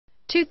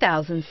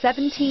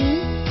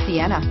2017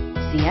 Sienna.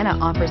 Sienna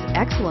offers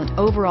excellent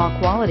overall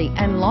quality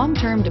and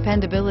long-term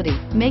dependability,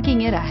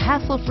 making it a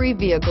hassle-free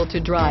vehicle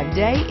to drive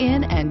day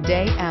in and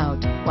day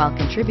out, while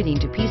contributing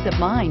to peace of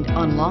mind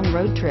on long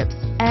road trips.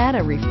 Add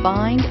a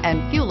refined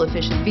and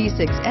fuel-efficient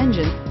V6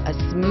 engine, a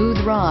smooth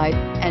ride,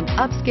 and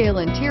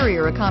upscale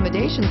interior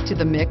accommodations to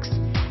the mix,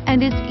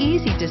 and it's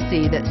easy to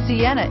see that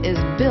Sienna is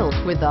built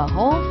with the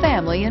whole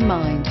family in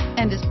mind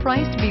and is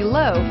priced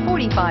below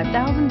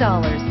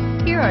 $45,000.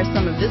 Here are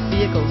some of this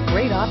vehicle's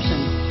great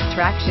options: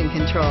 traction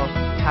control,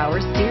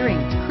 power steering,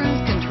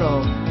 cruise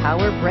control,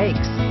 power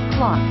brakes,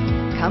 clock,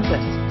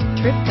 compass,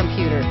 trip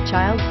computer,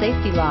 child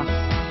safety locks,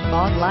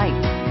 fog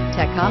lights,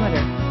 tachometer.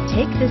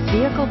 Take this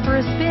vehicle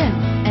for a spin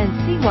and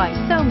see why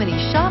so many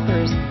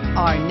shoppers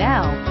are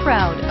now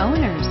proud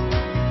owners.